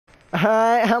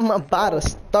Alright, I'm about to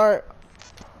start.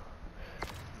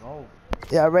 No.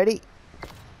 Y'all ready?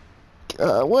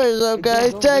 What is up,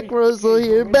 guys? Don't Jack reach- Russell hey,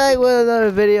 here, don't back reach with it.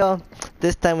 another video.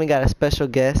 This time we got a special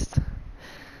guest.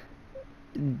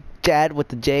 Jad with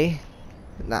the J.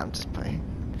 Nah, I'm just playing.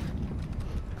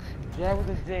 Jay with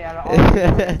a J out of all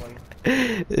the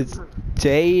boy. It's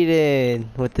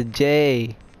Jaden with the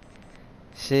J.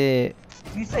 Shit.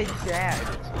 You say Jad.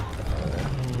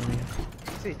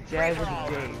 You say Jad with a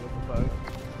J. What the fuck?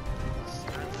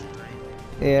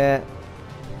 Yeah.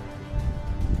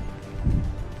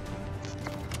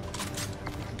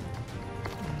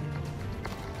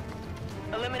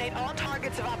 Eliminate all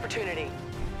targets of opportunity.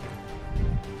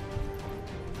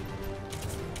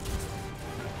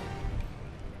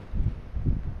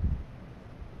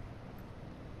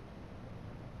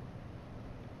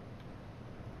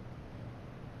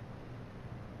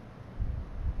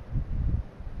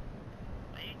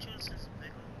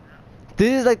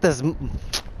 This is like this.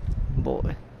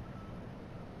 Boy.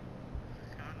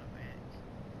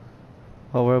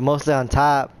 Well, we're mostly on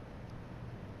top.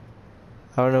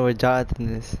 I don't know where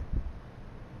Jonathan is.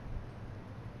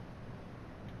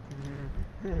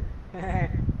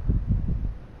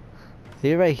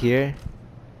 He right here.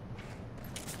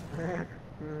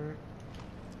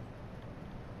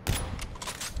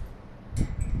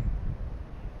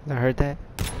 I heard that.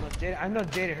 I know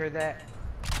Jada heard that.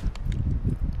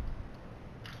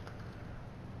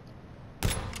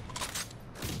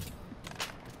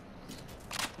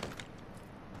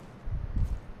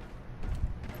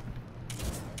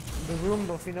 The room,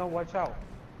 though, if you know, watch out.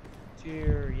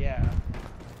 Cheer, yeah.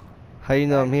 How you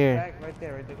know I'm here? Back, right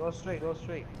there, right there. Go straight, go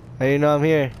straight. How you know I'm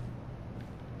here?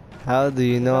 How do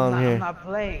you know I'm here? I'm not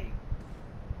playing.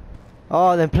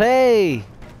 Oh, then play!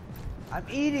 I'm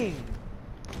eating.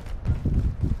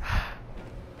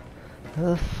 Where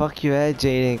the fuck you at,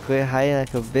 Jaden? Quit hiding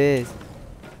like a bitch.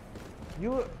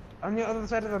 You on the other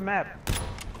side of the map.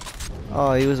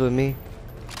 Oh, he was with me.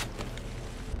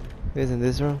 He was in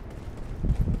this room?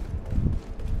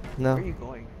 No. Where are you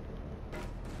going?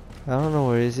 I don't know,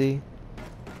 where is he?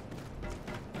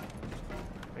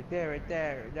 Right there, right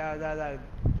there. No.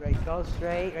 Right, go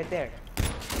straight, right there.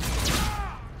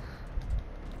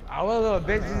 Oh, what a little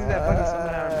bitch. This is that fucking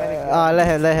someone out of medic. Oh,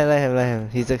 let him.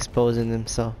 He's exposing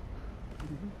himself.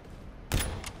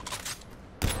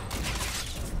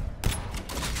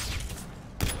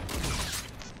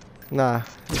 Nah,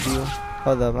 if you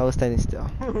hold up, I was standing still.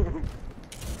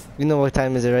 You know what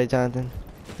time is it, right, Jonathan?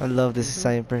 I love this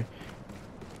sniper.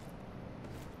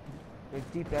 A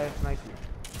deep ass sniper.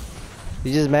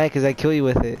 You're just mad because I kill you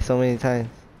with it so many times.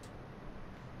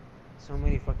 So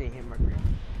many fucking hit markers.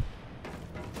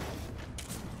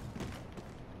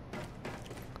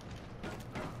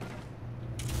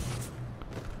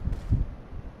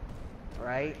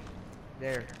 Right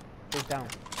there. Sit down.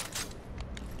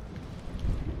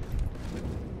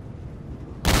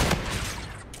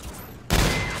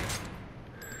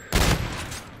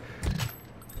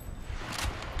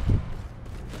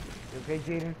 You okay,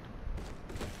 Jaden?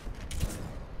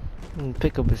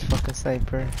 Pick up his fucking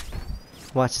sniper.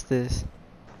 Watch this.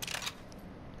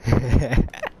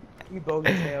 You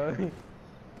bogus hell.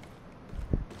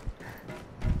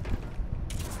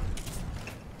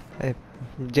 Hey,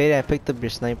 Jada, I picked up your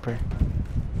sniper.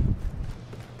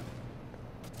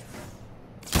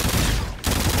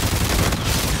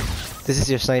 This is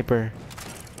your sniper.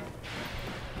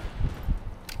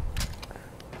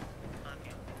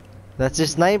 That's your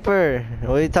sniper.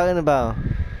 What are you talking about?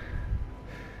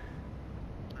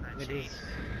 It is.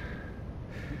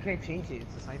 You can't change it.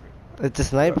 It's a sniper. It's a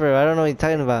sniper. I don't know what you're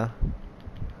talking about.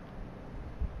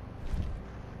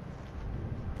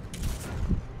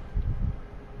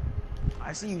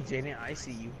 I see you, Jaden. I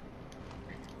see you.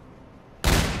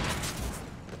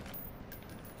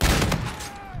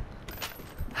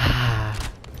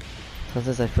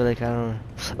 Sometimes I feel like I don't.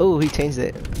 Oh, he changed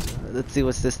it. Let's see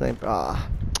what's this sniper.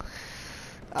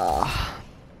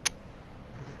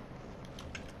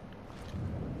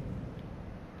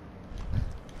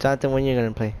 Jonathan, when you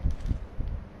gonna play?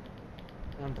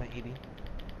 I'm playing eating.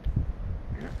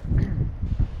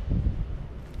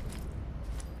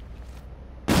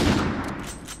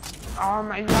 Oh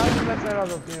my god, you messed that up,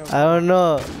 Lupino. I don't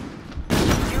know.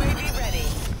 UAV ready.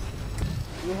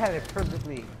 You had it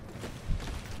perfectly.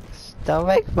 Don't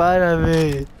make fun of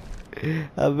me.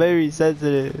 I'm very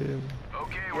sensitive.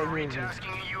 Okay, we're retasking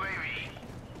a UAV.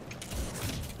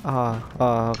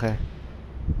 Oh, okay.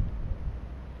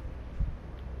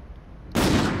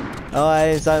 Oh, I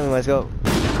didn't stop him. Let's go.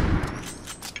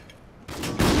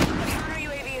 Counter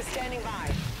UAV is standing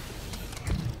by.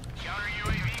 Counter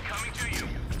UAV coming to you.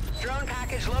 Drone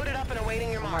package loaded up and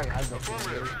awaiting your Oh my mark. god,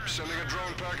 Affirmative. Sending a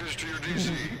drone package to your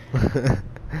DC.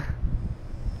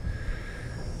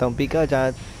 Don't peek out,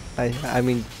 John. I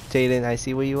mean, Jaden, I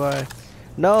see where you are.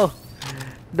 No!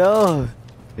 No!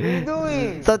 What are you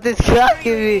doing? Something's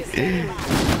cracking me!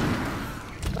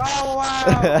 Oh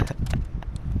wow!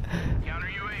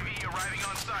 Counter UAV arriving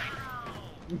on site.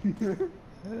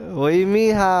 What do you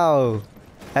mean, how?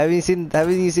 Haven't you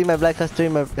seen my Black Ops 3,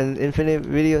 my Infinite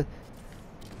video?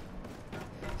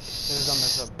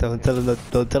 is up. Don't tell him that.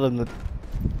 Don't tell him that.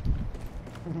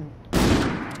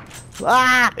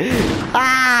 Ah!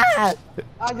 Ah!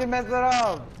 How'd you mess it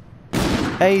up?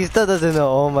 And he still doesn't know.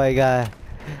 Oh my god.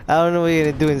 I don't know what you're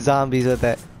gonna do in zombies with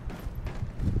that.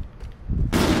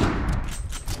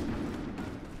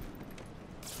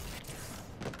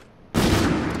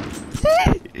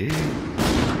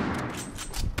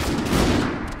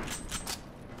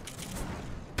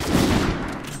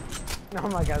 Oh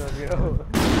my god, that's you.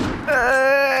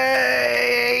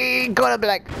 Go to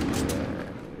black.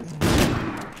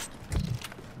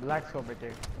 Black's over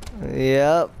there.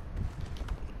 Yep.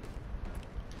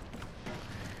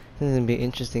 This is gonna be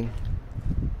interesting.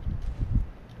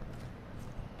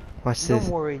 Watch Don't this.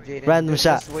 worry, Jaden. Random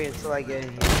shot. Just wait until I get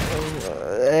here.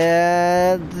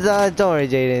 Don't worry,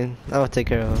 Jaden. I'll take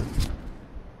care of him.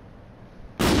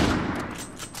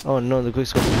 Oh no, the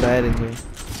quickscope is bad in here.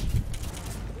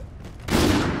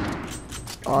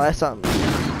 Oh, that's something.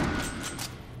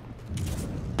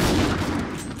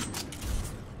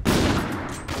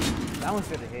 That one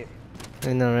should have hit.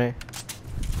 I know, right?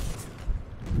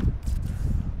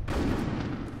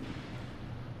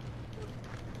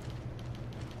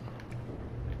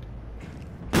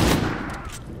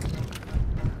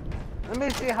 Let me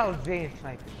see how Jaden's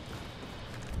sniping.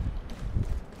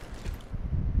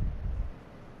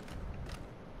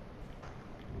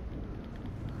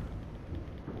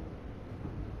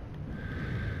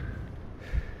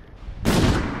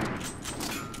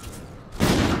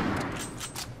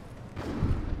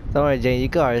 Don't worry, Jane. You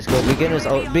can hard score.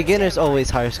 Beginners always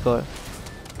hard score.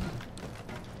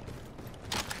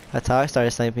 That's how I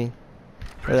started sniping.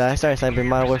 Or I started sniping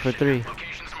Modern Warfare 3.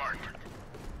 Locations marked.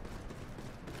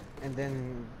 And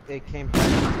then it came back to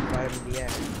fire in the air.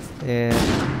 Yeah.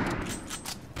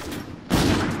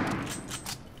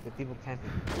 The people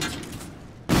camping.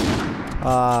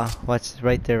 Watch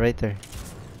right there, right there.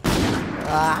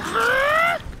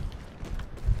 Ah!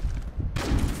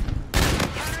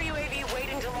 Counter UAV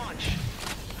waiting to launch.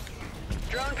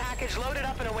 Drone package loaded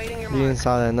up and awaiting your You didn't mark.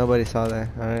 saw that. Nobody saw that.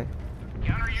 All right.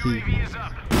 Counter UAV is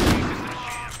up.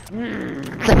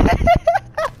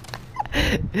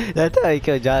 That's how I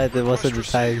killed Jonathan most of the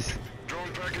times.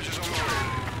 Drone package is on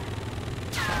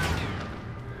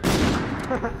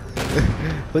the way.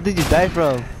 What did you die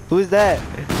from? Who's that?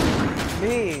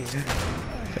 Me!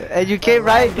 And you came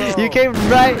right. You came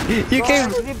right. You came.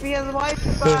 CPS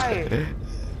Wi-Fi!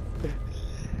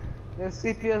 There's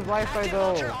CPS Wi-Fi Active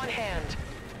though. Vulture on hand.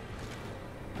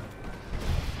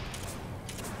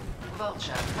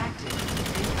 Vulture active.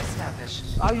 Established.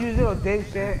 I'll use it on day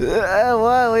shit. What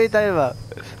are you talking about?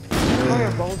 Look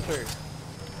at Vulture.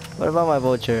 What about my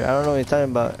vulture? I don't know what you're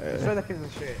talking about. Destroy that piece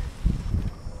of shit.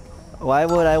 Why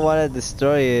would I want to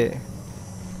destroy it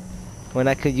when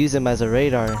I could use him as a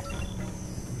radar?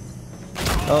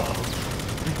 Oh,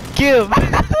 kill him!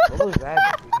 What was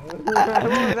that? What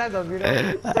was that though, Vito?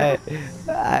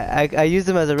 I used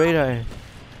him as a radar.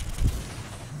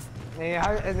 Hey,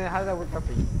 and then how did that work out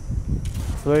for you?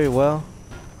 Very well.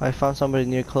 I found somebody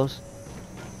near close.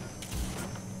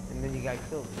 And then you got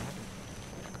killed.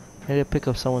 I had to pick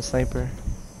up someone's sniper.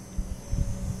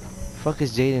 Fuck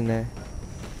is Jaden there?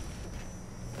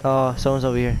 Oh, someone's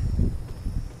over here.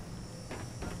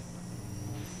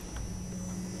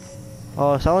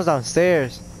 Oh, someone's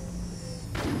downstairs.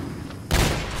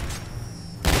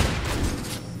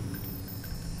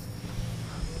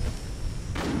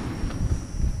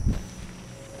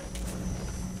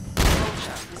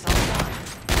 Vulture is online.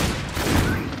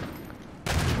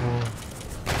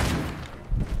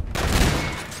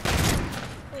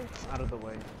 Out of the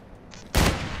way.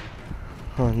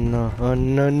 Oh no, oh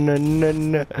no, no, no,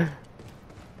 no.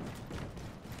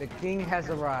 The king has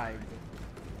arrived.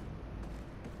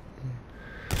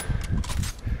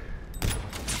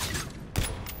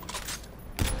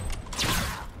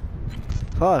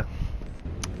 Fuck.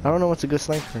 I don't know what's a good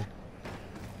sniper.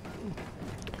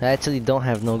 I actually don't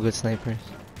have no good snipers.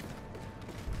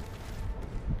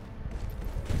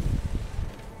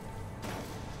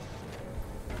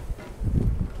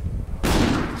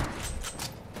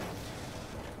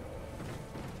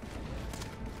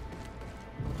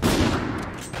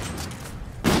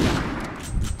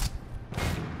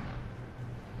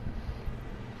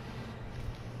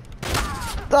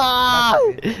 Ah!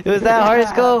 It was that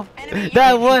horoscope? Enemy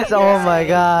That UAV was, oh my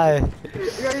god.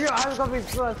 Your horoscope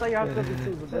is true. I saw your horoscope is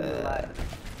true, but this is a lie.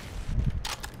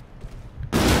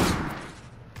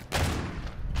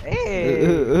 Hey!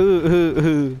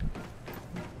 Ooh.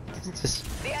 Just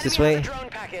The enemy Just has a wait. drone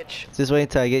package. Just wait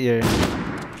until I get your.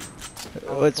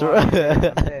 Oh, What's fuck, wrong?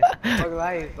 Fuck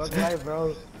life,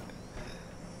 bro.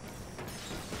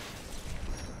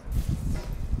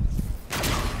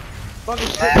 Fucking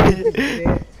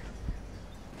shit.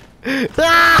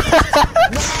 Why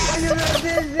you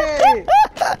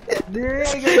doing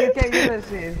this shit? You can't do that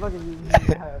shit. It's fucking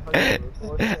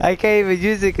I can't even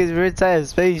use it because we're inside a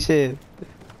spaceship.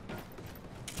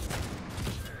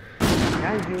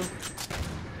 Behind you.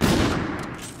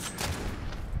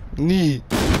 Nee.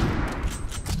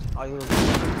 Oh, you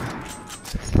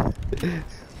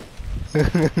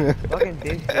fucking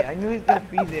dipshit. I knew he was gonna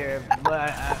be there, but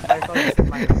I thought it was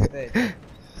my mistake.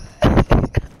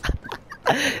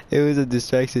 It was a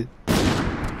distraction.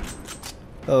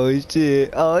 Oh shit.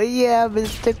 Oh yeah,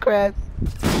 Mr. Krabs.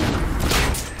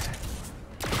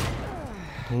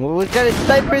 What kind of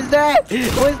sniper is that?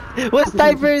 What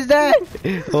sniper is that?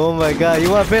 Oh my god, you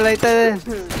wanna play like that?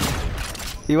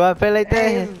 You wanna play like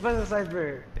Hey, that? it's a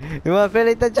sniper. You wanna play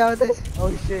like that, Jonathan?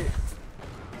 Oh shit.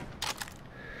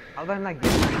 I learned like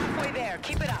this. Halfway there.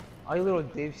 Keep it up. All you little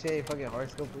dipshit, fucking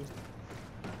horoscopers.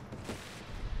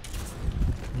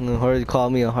 No, Horror call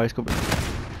me a horoscope.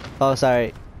 Oh,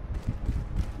 sorry.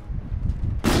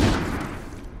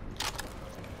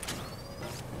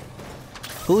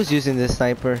 Who's using this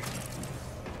sniper?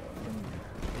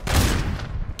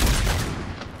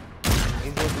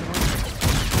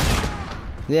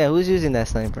 Yeah, who's using that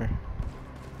sniper?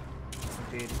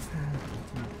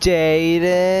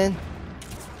 Jaden.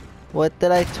 What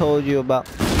did I told you about?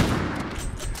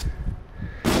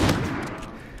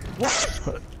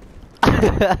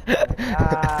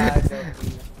 Ah,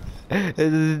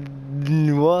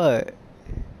 What?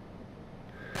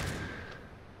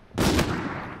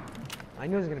 I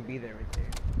knew it was gonna be there right there.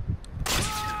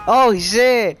 Oh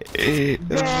shit!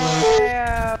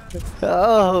 Damn!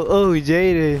 Oh,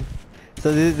 Jaden.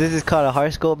 So this is called a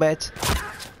horoscope match?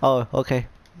 Oh, okay.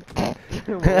 What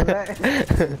was that?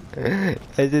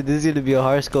 I said this is gonna be a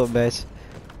horoscope match.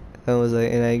 I was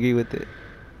like, and I agree with it.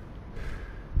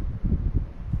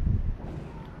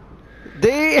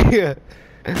 Damn!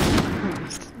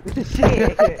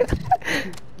 Shit!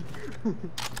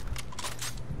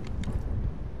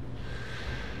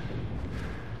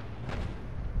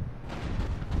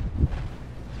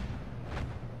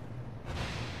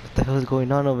 What the hell is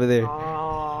going on over there? What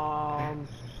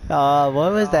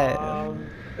was that?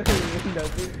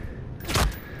 Nothing.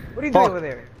 What are you Fuck. doing over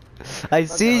there? I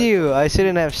seen you. I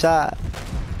shouldn't have shot.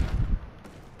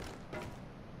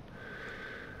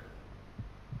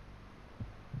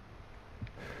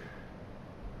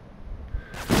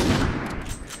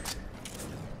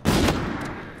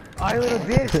 Oh, you little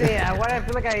dipshit. Why do I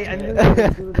feel like I knew you were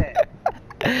gonna do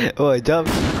that? Oh, I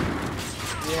jumped.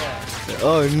 Yeah.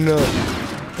 Oh no.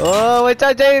 Oh, watch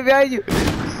out, Jaden, behind you.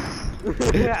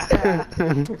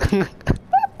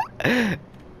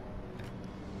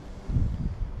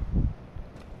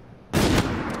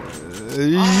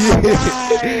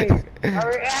 Alright! A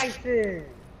reaction!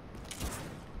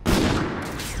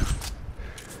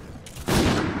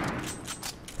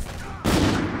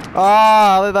 Oh,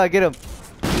 I was about to get him.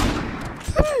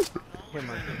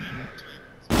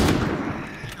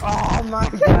 Oh my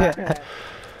god!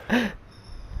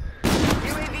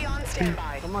 UAV on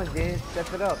standby. Come on, Jin,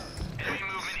 step it up.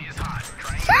 Movement is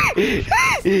hot.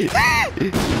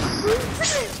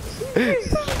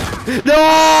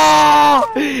 No!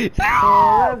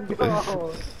 Oh, let's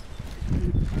go!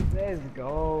 Let's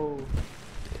go!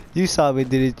 You saw me,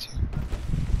 didn't you?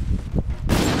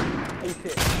 Oh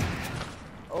shit.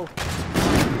 Oh.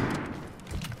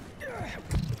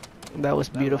 That was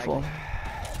beautiful.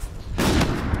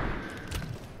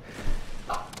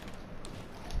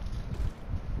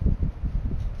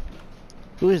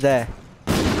 Who is that?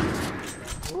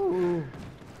 Ooh.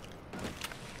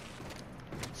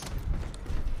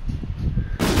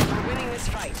 We're winning this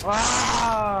fight.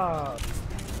 Wow!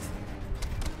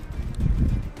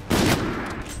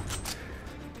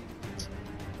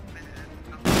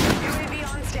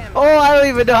 UAV on standby. Oh, I don't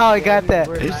even know how I got that.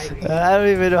 we're lagging. I don't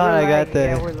even know how I got Yeah,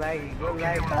 that. we're lagging. We're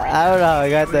lagging. I don't know how I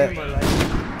got that. We're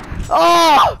lagging.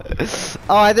 Oh!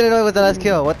 Oh, I didn't know it was the last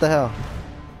kill. What the hell?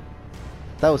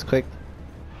 That was quick.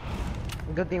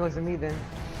 Good thing it wasn't me then.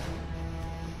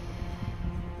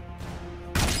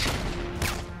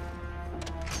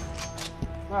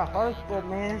 Wow, horoscope,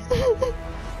 man.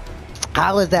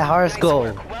 How was that Nice horoscope?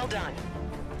 work. Well done.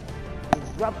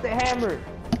 Drop the hammer.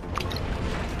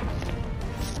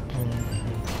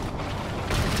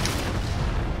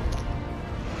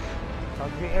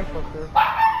 Talk to your airfucker.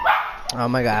 Oh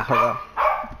my god, hold up.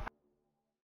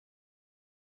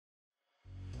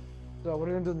 So we're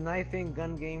gonna do knifing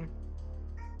gun game.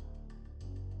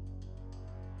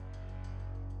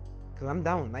 Cause I'm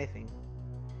down with knifing.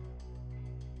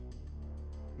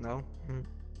 No? You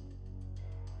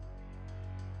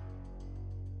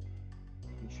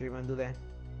sure you wanna do that?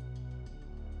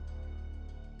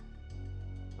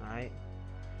 Alright.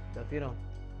 Delfino.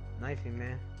 Knifing,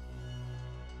 man.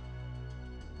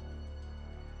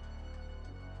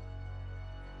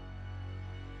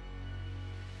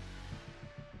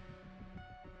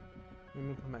 Let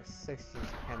me put my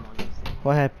sexiest cam on this thing.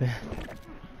 What happened?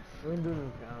 We're gonna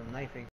do knifing.